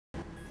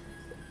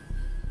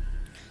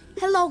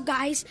Hello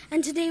guys,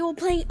 and today we'll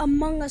play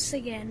Among Us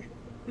again.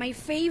 My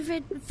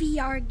favorite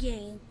VR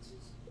game.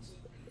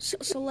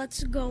 So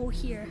let's go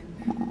here.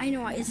 I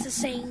know it's the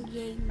same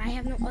game. I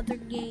have no other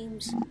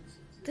games.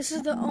 This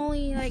is the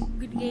only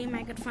good game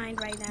I could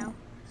find right now.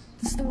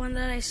 This is the one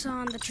that I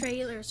saw in the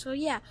trailer. So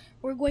yeah,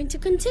 we're going to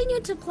continue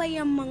to play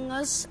Among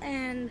Us,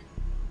 and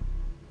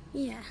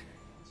yeah.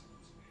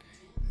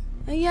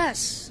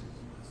 Yes.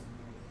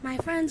 My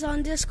friends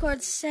on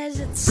Discord says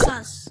it's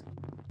sus.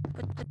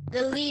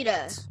 The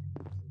leader.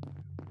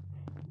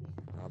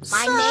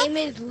 My name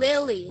is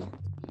Lily,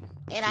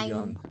 and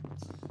I'm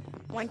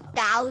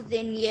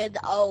 1,000 years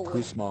old.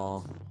 Too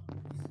small.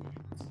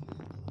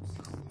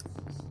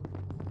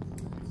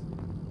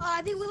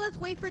 I think let's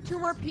wait for 2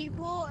 more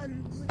people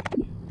and.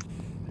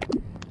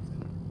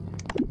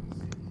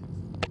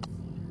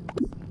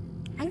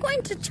 I'm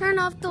going to turn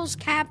off those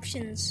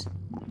captions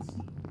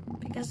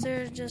because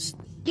they're just.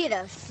 Get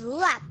a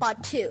slap or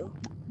 2.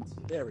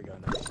 There we go.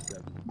 Nice.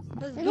 Good.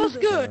 That's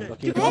good.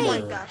 Oh my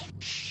gosh.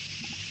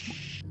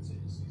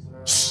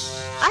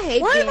 I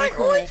hate Why being am I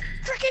cool. always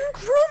freaking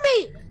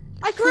crewmate?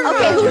 I swear to Okay,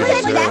 God. who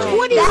That's said that?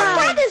 good. That's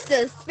kind of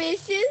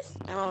suspicious.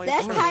 Oh,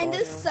 That's yeah. kind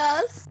of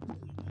sus.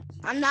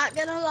 I'm not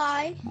gonna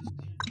lie.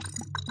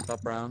 What's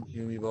up, Brown?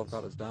 You and me both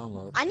got this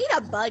download. I need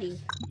a buddy.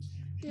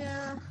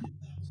 Yeah.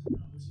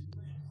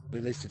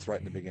 At least it's right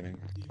in the beginning.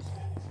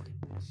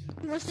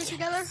 You wanna stick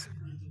together?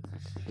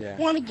 Yeah.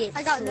 Want to get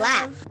I got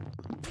slapped.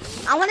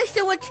 I want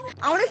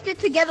to stick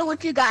together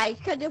with you guys,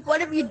 because if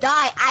one of you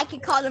die, I can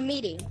call a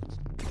meeting.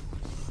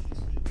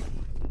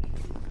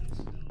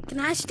 Can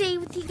I stay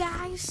with you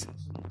guys?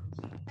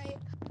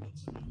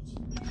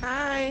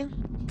 Hi.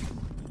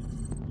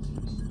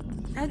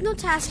 I have no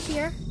task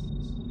here.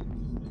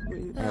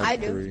 I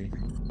do. 3.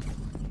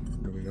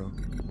 Here we go.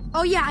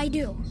 Oh yeah, I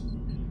do.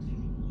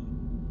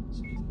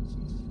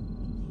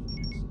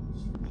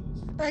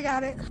 I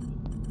got it.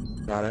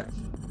 Got it.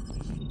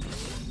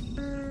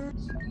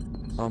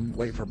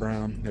 Wait for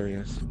Brown. There he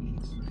is.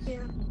 Yeah.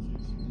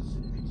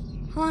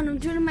 Hold on, I'm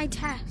doing my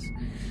task.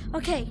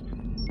 Okay.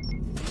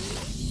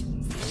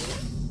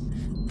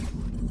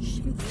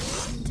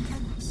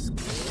 Task.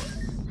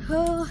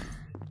 Oh.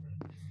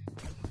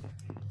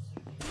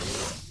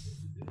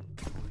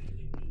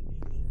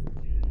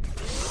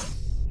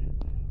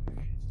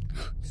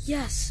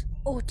 Yes.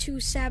 O2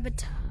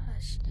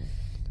 sabotage.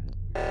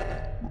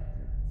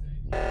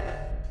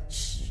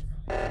 Shh.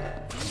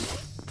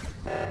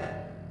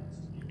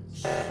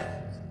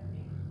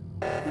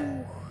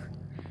 Ooh.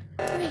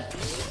 Wait,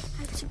 I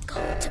have to go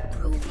to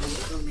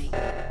grooming.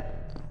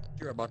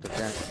 You're about to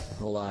vent.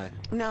 No lie.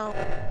 No.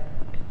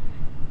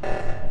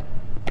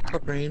 What's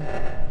up, Green?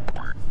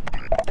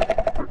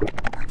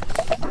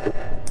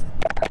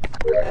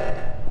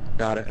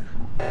 Got it.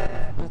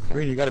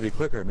 Green, you gotta be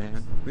quicker,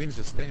 man. Green's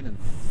just standing.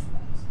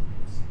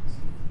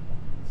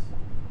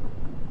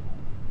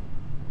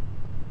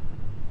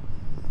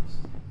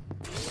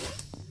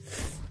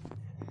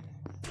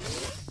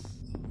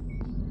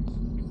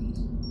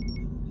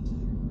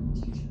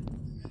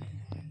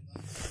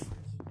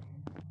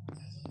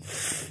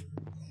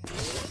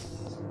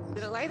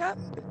 Did it light up?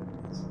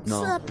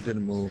 No, Sup? it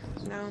didn't move.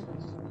 No.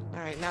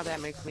 Alright, now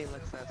that makes me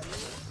look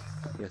sus.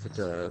 Yes, it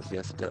does.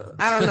 Yes, it does.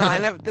 I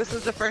don't know, this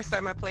is the first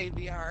time I played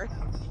VR.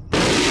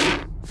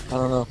 I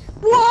don't know.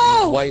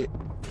 Whoa!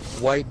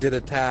 White did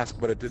a task,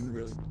 but it didn't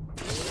really.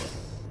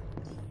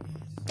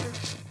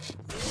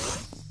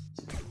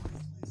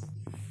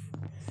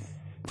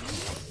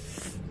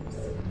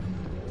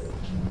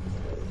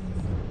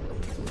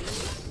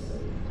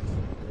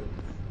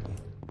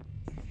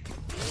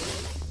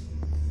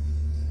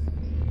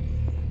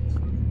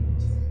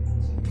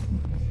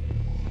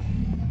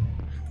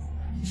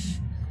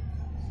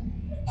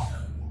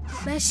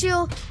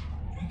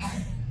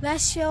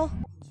 Vestial.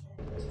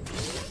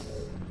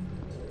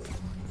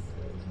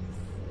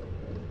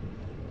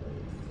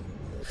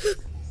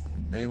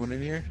 Anyone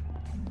in here?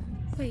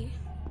 Wait.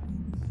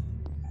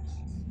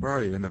 Where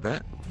are you? In the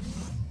vent?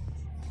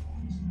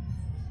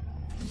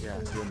 Yeah,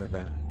 you're in the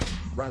vent.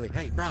 Riley,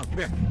 hey, Brown, come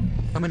here.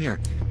 Come in here.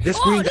 This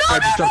green guy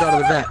just jumped out of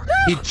the vent.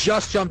 He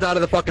just jumped out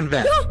of the fucking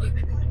vent.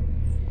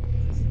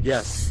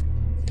 Yes.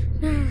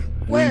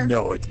 Where? We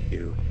know it's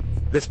you.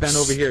 This vent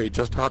over here, he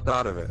just hopped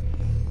out of it.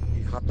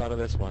 He hopped out of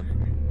this one.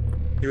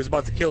 He was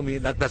about to kill me.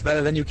 That's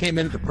better than you came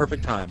in at the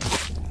perfect time.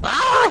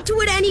 I'll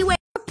do it anyway.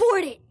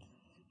 Report it.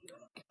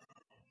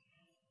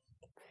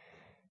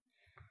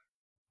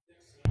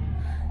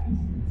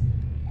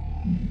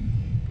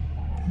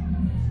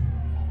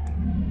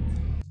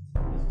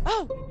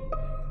 Oh!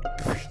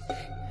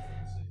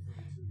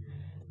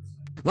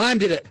 Lime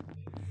did it.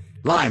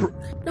 Lime.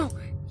 No,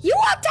 you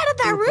walked out of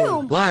that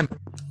room. Lime.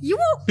 You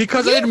will.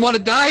 Because I didn't want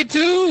to die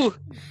too.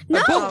 No.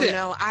 I booked it.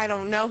 No, I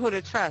don't know who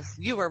to trust.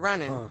 You were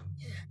running.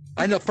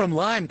 I know from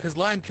Lime, because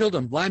Lime killed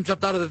him. Lime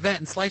jumped out of the vent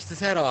and sliced his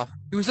head off.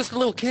 He was just a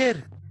little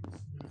kid.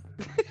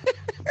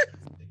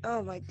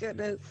 Oh my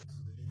goodness.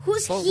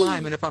 Who's Vote he?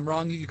 Lime, and if I'm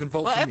wrong, you can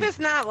vote Well, for if me. it's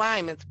not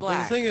lime, it's Well, the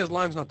black. thing is,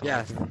 Lime's not the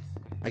Yes,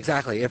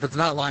 exactly. If it's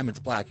not Lime, it's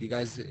black. You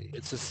guys,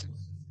 it's just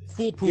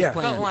foolproof Yeah.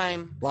 plan. Vote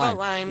lime. Lime. Vote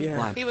lime.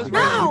 Yeah. He was No!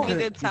 running. He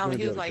He's did tell gonna me.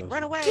 He do was it, like, Ghost.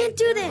 run away. Can't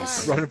do run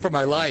this. away." Running for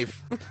my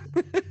life.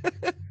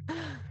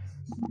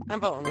 I'm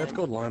voting Let's lime.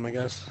 go lime, I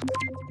guess.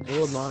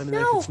 We'll go lime, and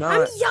No, if it's not, I'm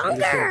we just go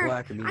younger.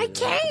 black and I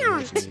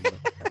can't.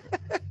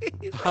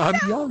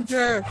 I'm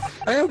younger.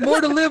 I have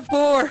more to live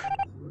for.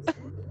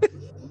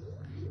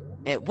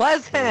 It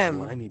was him.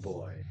 Limey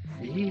boy.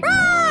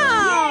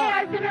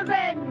 Ah!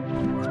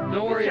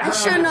 Don't worry, I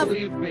shouldn't have.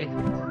 believe me.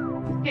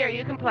 Here,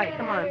 you can play.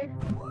 Come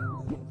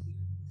on.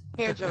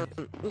 Here, John.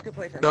 You can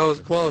play for me. That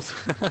was close.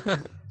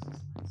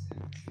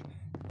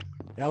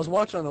 Yeah, I was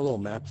watching on the little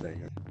map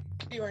thing.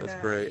 You are That's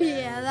not. great.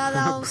 Yeah, that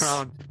was.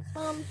 Crown.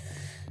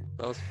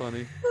 That was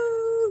funny.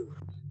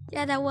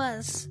 Yeah, that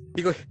was.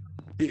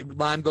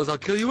 Lime goes, I'll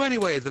kill you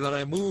anyways, and then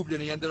I moved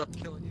and he ended up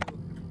killing you.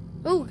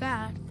 Oh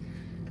God.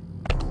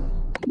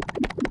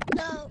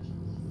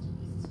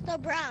 So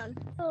Brown.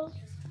 Oh.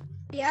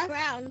 Yeah?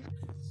 Brown.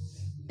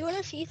 You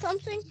wanna see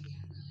something?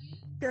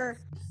 Sure.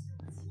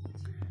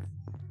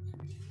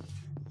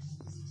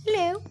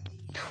 Hello.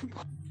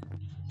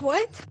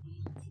 What?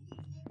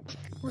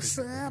 What's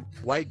up?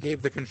 White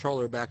gave the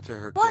controller back to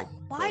her. What? kid.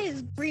 Why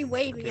is Bree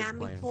waving Kid's at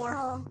me playing.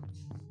 for?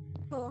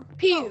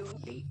 Pew.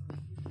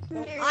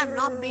 I'm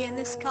not being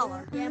this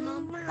color.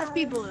 Let's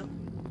be blue.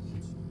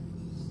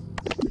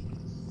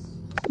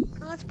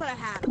 Let's put a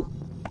hat on.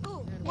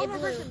 Oh, hey,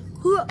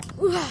 blue.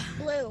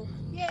 Blue.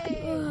 Yay,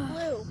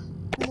 blue.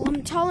 Well,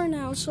 I'm taller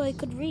now, so I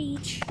could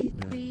reach.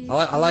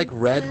 I like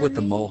red with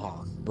the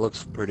mohawk. It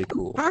looks pretty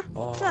cool. Huh?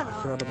 Oh, Shut I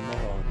up. forgot about the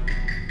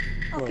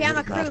mohawk. Okay, I'm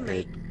a That's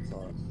crewmate.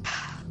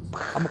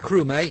 I'm a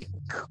crewmate.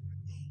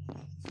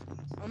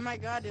 Oh my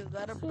God, is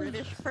that a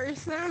British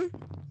person?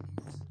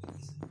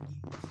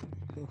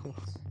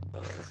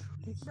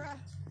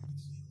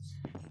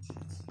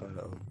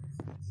 Uh-oh.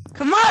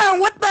 Come on,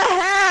 what the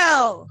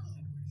hell?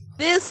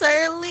 This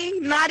early?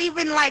 Not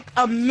even like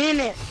a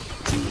minute.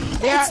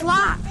 It's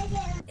locked.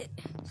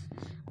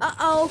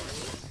 Uh-oh.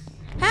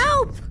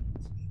 Help!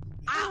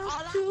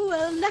 Too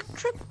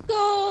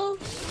electrical.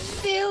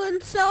 Feeling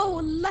so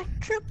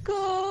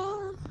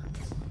electrical.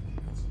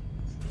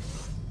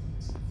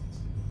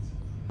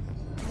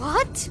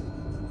 What?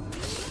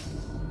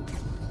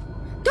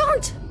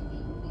 Don't!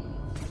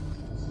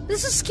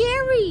 This is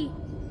scary.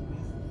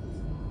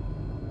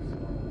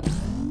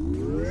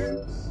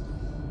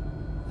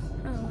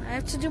 Oh, I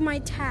have to do my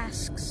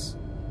tasks.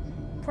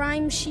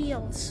 Prime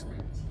shields.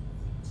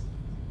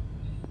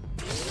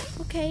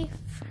 Okay,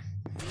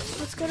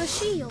 let's go to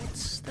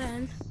shields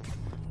then.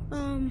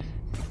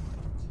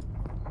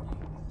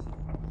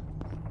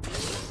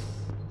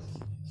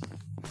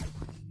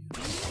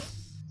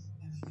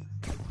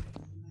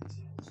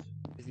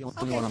 He's the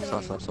only one I'm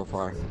sus of so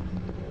far.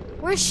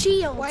 Where's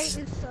shields? White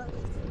is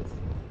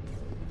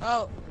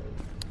Oh,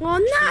 Well,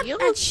 not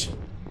Shields?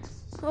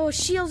 at oh,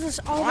 shields is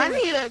all I the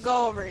need to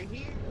go over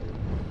here.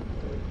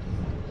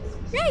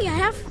 Yeah, you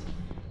have.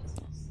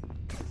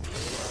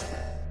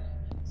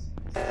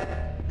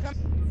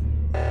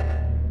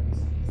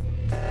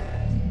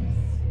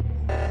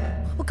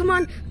 Oh, come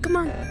on, come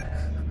on.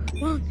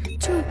 1,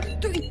 2,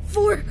 3,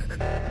 4,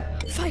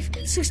 5,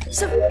 6,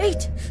 7,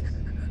 8.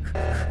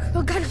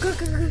 Oh, got it,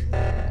 good.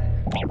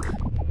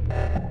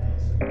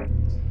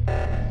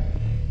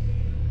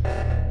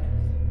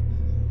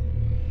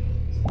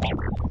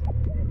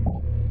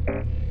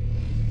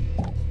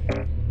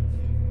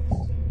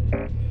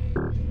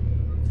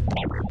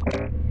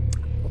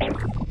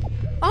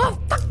 Oh,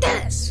 fuck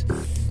this!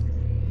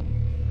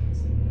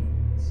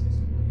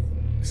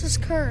 This is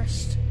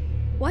cursed.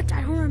 What?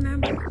 I don't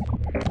remember.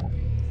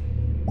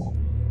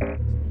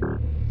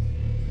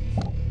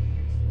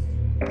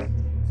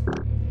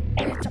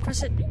 I have to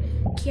press it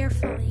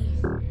carefully.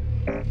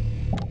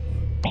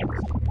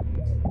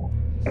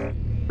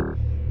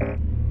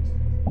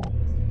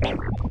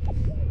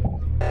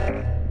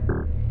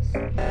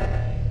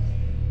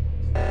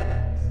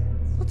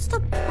 What's the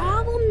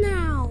problem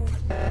now?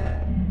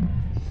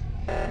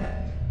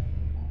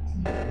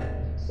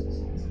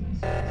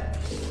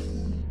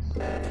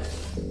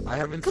 I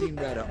haven't seen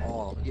red at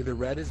all. Either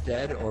red is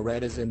dead or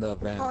red is in the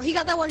vent. Oh, he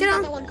got that one. Get He got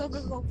on. that one. Go,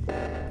 go, go.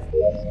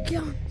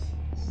 Get on.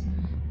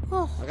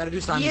 Oh, I gotta do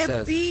Simon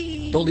Says.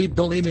 Yippee.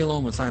 Don't leave me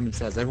alone when Simon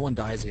Says. Everyone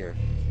dies here.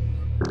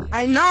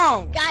 I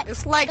know. Guys,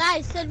 It's like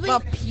guys, said we.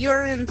 the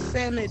pure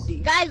insanity.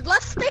 Guys,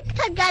 let's stick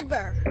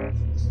together.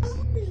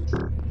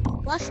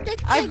 Let's stick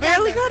together. I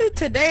barely got it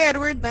today,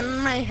 Edward. Then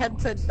my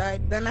headset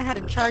died. Then I had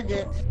to charge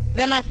it.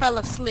 Then I fell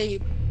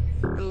asleep.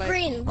 Like,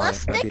 Green,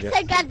 let's Alright, I stick beat it.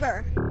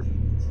 together.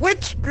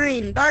 which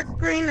green? Dark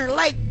green or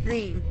light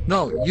green?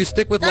 No, you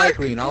stick with Dark light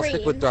green. I'll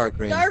stick with green. dark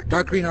green. Dark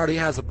Dark green already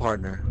has a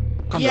partner.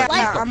 Come Yeah,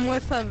 back. I'm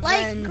with a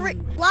Like, Ven.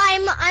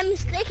 Lime, I'm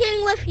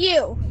sticking with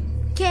you.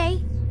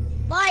 okay,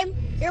 Lime,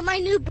 you're my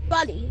new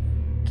buddy.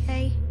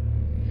 okay.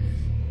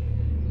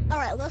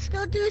 Alright, let's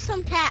go do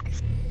some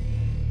tasks.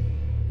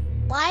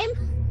 Lime?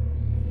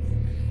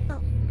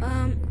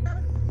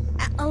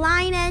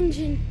 Align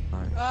engine.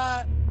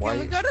 Can we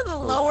White. go to the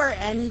lower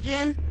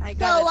engine? I So,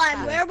 got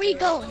Lime, where are we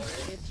going?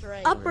 It's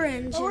right. Upper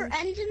engine. Lower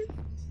engine?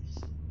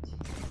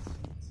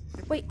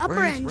 Wait, upper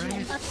Where is engine.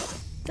 Ray?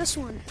 This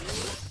one.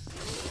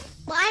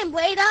 Lime,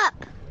 wait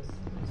up.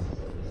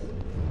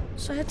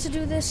 So I had to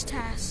do this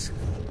task.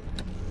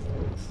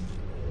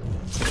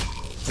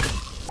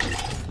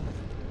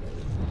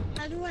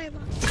 How do I?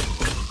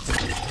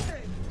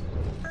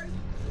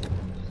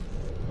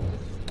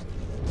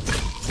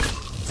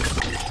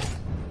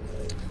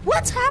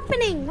 What's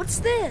happening? What's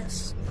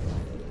this?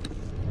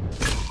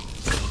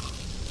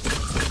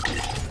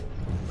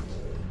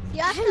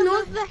 You have I to know-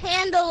 move the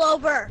handle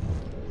over.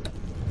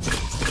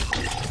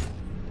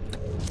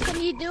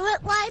 Can you do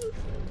it, Lime?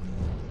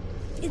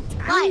 I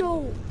Fine.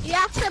 don't know. You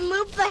have to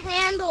move the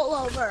handle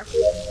over.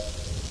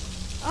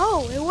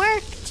 Oh, it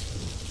worked.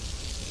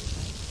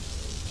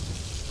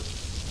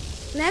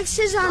 Next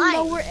is on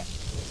Why?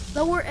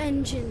 lower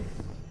engine.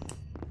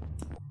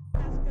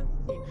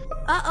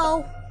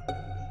 Uh-oh.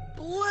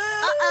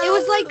 It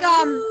was like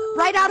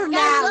right out of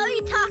Guys, let nav.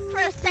 me talk for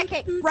a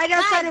second. Right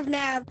outside of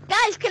nav.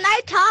 Guys, can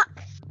I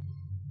talk?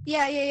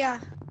 Yeah.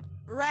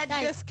 Red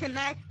Nice.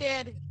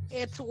 disconnected.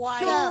 It's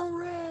white.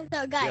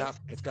 So guys, Yeah,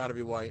 it's gotta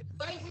be white.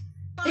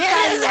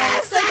 Get his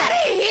ass out of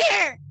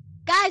here!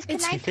 guys, can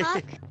It's- I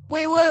talk?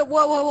 Wait, what?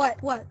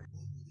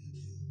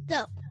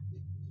 So,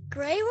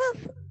 Gray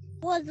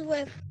was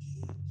with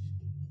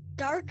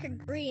dark and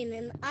green,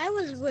 and I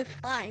was with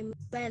Lime.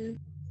 When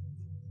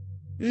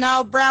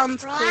No,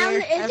 brown's Brown, clear.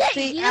 is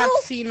it you? I've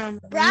seen him.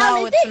 Brown,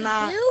 no, is it's it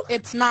not. you?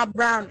 It's not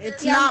brown.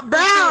 It's Yeah, not I'm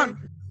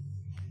brown.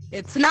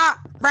 It's not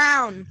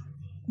brown.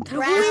 Who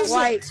Brown. is it?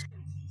 White.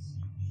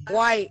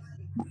 White.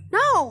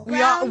 No,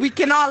 Brown. We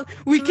can all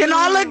agree. only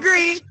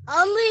Wait,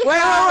 we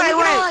can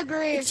wait. all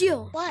agree. it's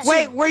you. What?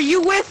 Wait, were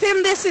you with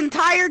him this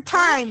entire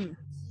time?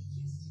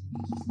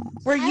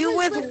 Were I you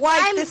was with with White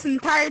Lime. this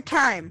entire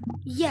time?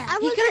 Yeah. I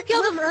You was could've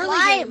killed him with early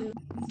Lime.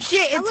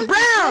 Shit, I it's was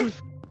brown.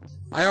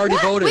 I already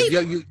voted. Wait.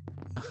 You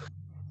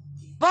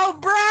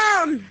Vote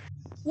brown.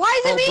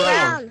 Why is it Oh, me?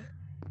 brown.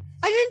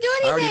 I didn't do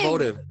I already anything.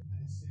 voted.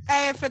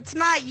 Hey, if it's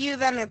not you,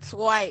 then it's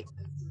White.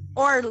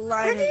 Or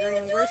lime didn't even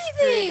green. do We're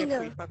screwed anything. if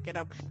we fuck it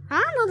up.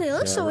 I don't know. They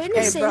look Yeah, so okay, bro.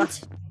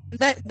 innocent.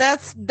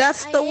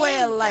 That's I the way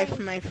of am life,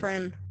 green. my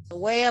friend. The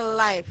way of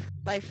life.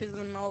 Life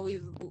isn't always.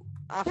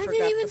 I I forgot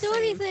didn't even the do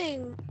saying.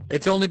 anything.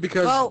 It's only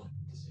because Vote.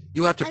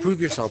 you have to prove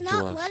yourself It's to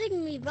not us.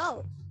 letting me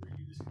vote.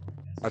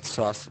 That's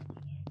sus.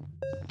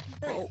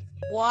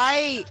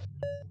 White.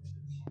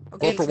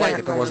 Vote for white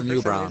if it wasn't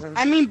you, Brown.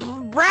 I mean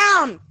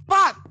brown.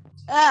 Fuck.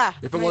 Ah.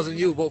 If it wasn't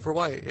you, vote for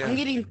white. I'm Yeah.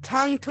 getting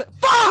tongue to.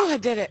 Fuck! I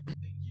did it.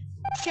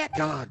 Shit.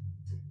 God.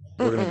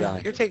 We're gonna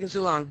die. You're taking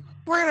too long.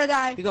 We're gonna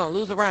die. You're gonna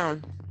lose a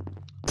round.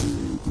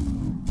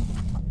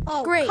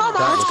 Oh, Great. come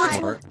That was on.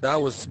 smart.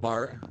 That was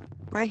smart.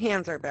 My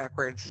hands are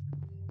backwards.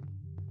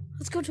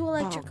 Let's go to Oh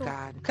electrical.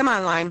 God. Come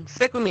on, Lime.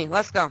 Stick with me.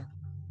 Let's go.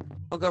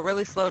 We'll go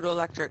really slow to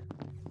electric.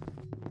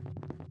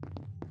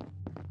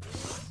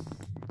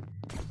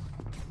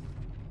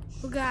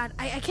 Oh God,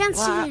 I can't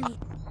see Wow. any.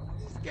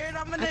 Scared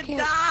I'm I gonna can't-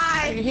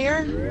 die. Are you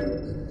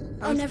here?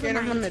 Oh, I'm never scared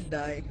I'm mind. gonna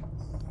die.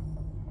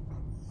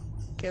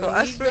 Can So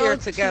us three are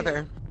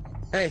together.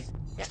 Hey,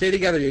 stay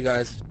together, you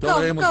guys. Don't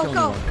let anyone kill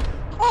go.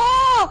 anyone.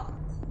 Oh!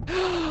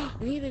 I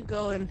need to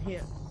go in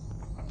here.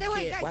 Stay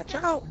away, Shit, guys. watch Stay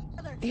out.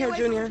 Stay Here, away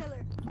from Junior. each other.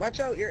 Watch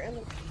out, you're in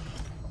the...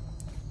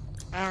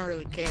 I don't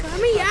really care.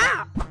 Let me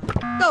out.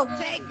 Go.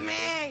 Take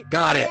me!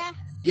 Got it.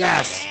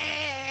 Yes.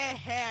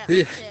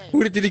 Did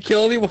he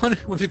kill anyone?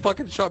 Was he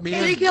fucking shot me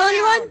Did he in? kill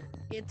anyone?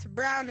 It's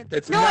brown. It's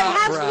It's No, it not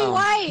has to be brown.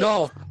 white.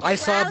 No, I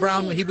saw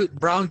Brown. Brownie.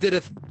 Brown did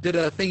a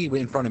thingy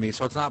in front of me,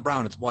 so it's not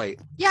brown. It's white.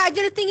 Yeah, I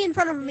did a thing in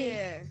front of me.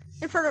 Yeah.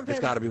 In front of him. It's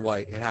got to be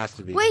white. It has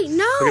to be. Wait,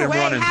 no. Look at him Wait,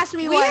 running. it has to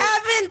be We white.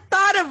 haven't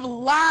thought of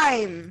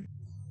lime.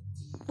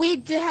 We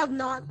did have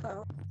not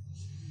though.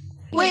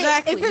 Wait,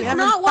 Exactly, if we it's haven't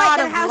not white, thought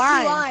then of it has lime.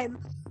 to be lime.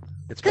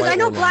 It's Because white I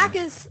know or black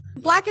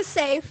lime. is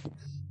safe.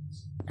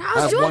 I I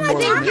was have doing one my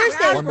more thing. thing. You're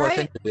safe, One more right?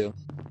 thing to do.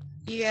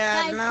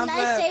 Yeah, Guys, now can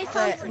I say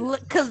that... something?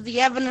 Because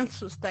the evidence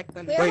was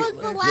taken. Where Wait, was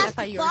the wait, last I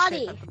thought you were safe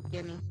body? at the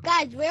beginning.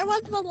 Guys, where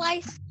was the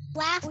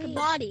last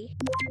body?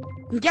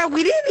 Yeah,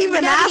 we didn't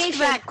even ask Navigation.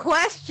 that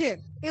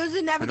question. It was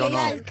in don't navigation. know.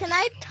 Guys, can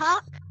I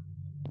talk?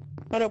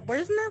 Hold up,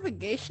 where's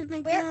navigation Where,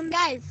 again?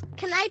 guys,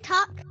 can I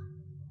talk?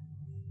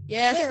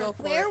 Yes, Where, go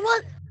for where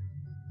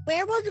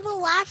it. was the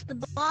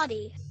last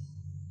body?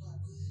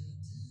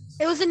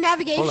 It was in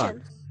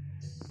navigation.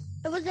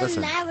 It was in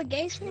Listen.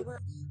 navigation.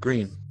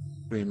 Green.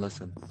 Green.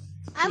 Listen.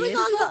 I was Yes.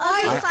 on the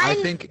other I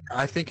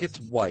side. think it's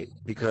white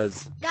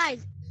because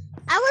Guys,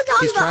 I was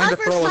he's on trying the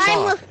to throw other us side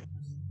off. with.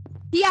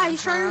 Yeah,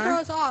 he's trying to throw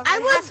us off. I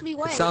It was- has to be It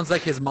white. sounds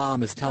like his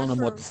mom is telling him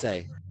what to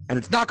say, and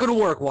it's not gonna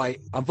work.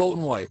 White. I'm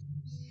voting white.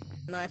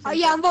 No, I think Oh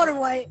yeah, I'm voting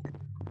white.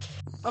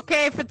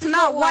 Okay, if it's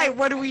not white,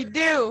 what do we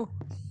do?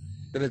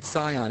 Then it's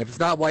cyan. If it's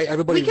not white,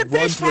 everybody We can run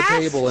finish to the tasks.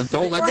 table and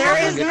don't let There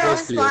someone is get no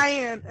close to you.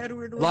 cyan,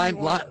 Edward. What do Lime-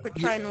 you want? li- Quit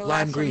trying to lime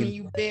lasso green. me,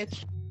 you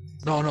bitch.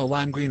 No,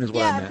 lime green is what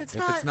Yeah, I if meant. it's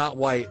If it's not- not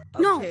white,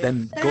 No. Okay.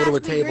 then Then go it to has a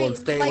to be table green, and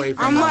stay like away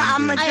from I'm lime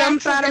gonna green. I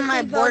jump out of accidentally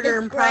my border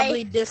voted and gray.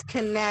 probably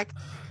disconnect.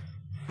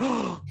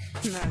 No,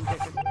 I'm joking.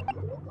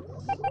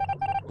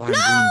 Lime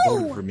green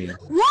voted for me.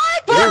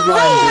 What? There's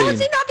lime How green. is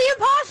he not the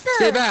imposter?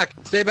 Stay back.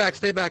 Stay back.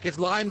 Stay back. It's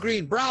lime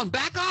green. Brown,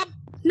 back up.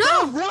 No,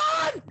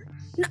 Run.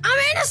 no, I'm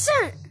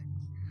innocent.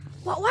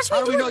 Watch me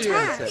How do do we know a you're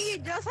task. innocent? You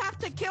just have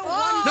to kill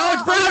Oh. one. No,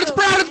 it's brown. It's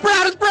brown. It's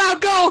brown. It's brown.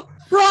 Go.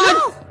 Run.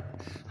 No!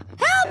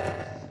 Help!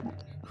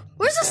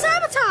 Where's the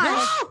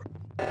sabotage?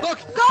 Look.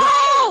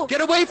 Go!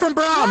 Get away from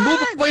brown. Move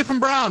away from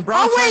brown.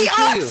 Brown Oh wait,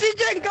 trying to kill you.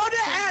 oxygen. Go to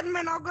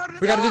admin. I'll go to.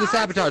 We gotta do the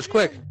sabotage,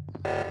 quick.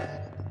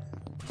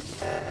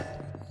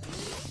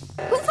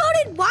 Who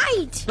voted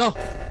white? No.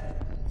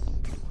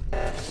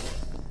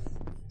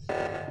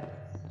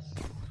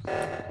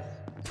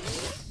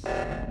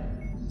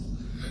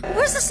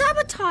 Where's the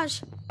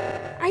sabotage?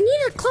 I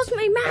need to close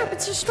my map.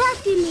 It's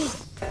distracting me.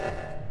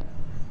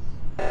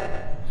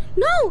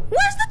 No!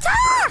 Where's the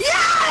task?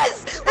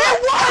 Yes!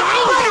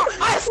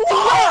 I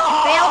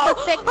Failed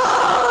to fix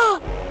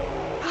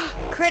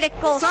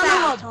critical Son of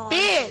a sabotage.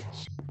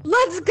 bitch!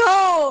 Let's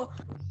go!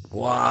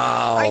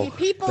 Wow. Are you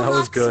people that was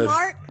not good.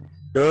 smart?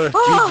 Good.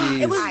 Oh,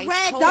 GG's. It was I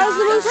red. told That was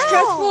the most you.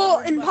 stressful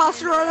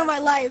imposter run of my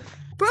life.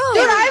 Bro!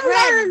 Dude, I haven't red.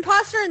 had an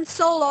imposter in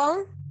so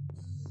long.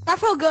 That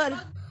felt good.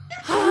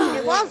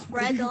 It was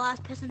red. The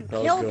last person who That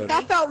was killed good. me.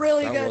 That felt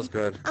really That good. was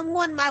good. I'm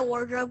going to my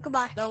wardrobe.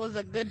 Goodbye. That was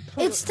a good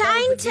play. It's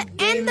time to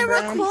end the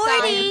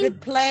recording.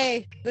 Good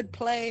play. Good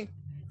play.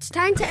 It's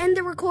time to end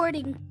the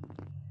recording.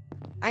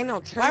 I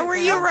know. Why were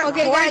you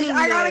Okay, guys,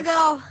 I gotta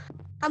go.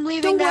 I'm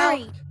leaving Don't now.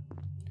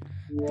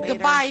 worry.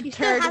 Goodbye, You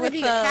still turd haven't with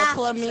do the your tasks,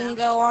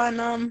 flamingo on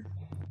them.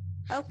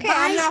 Okay.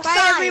 Bye, I'm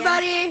bye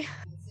everybody.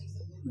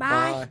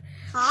 Bye.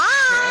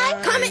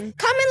 Hi. Comment,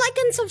 like,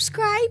 and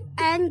subscribe,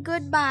 and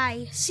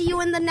goodbye. See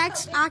you in the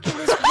next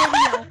Oculus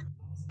video.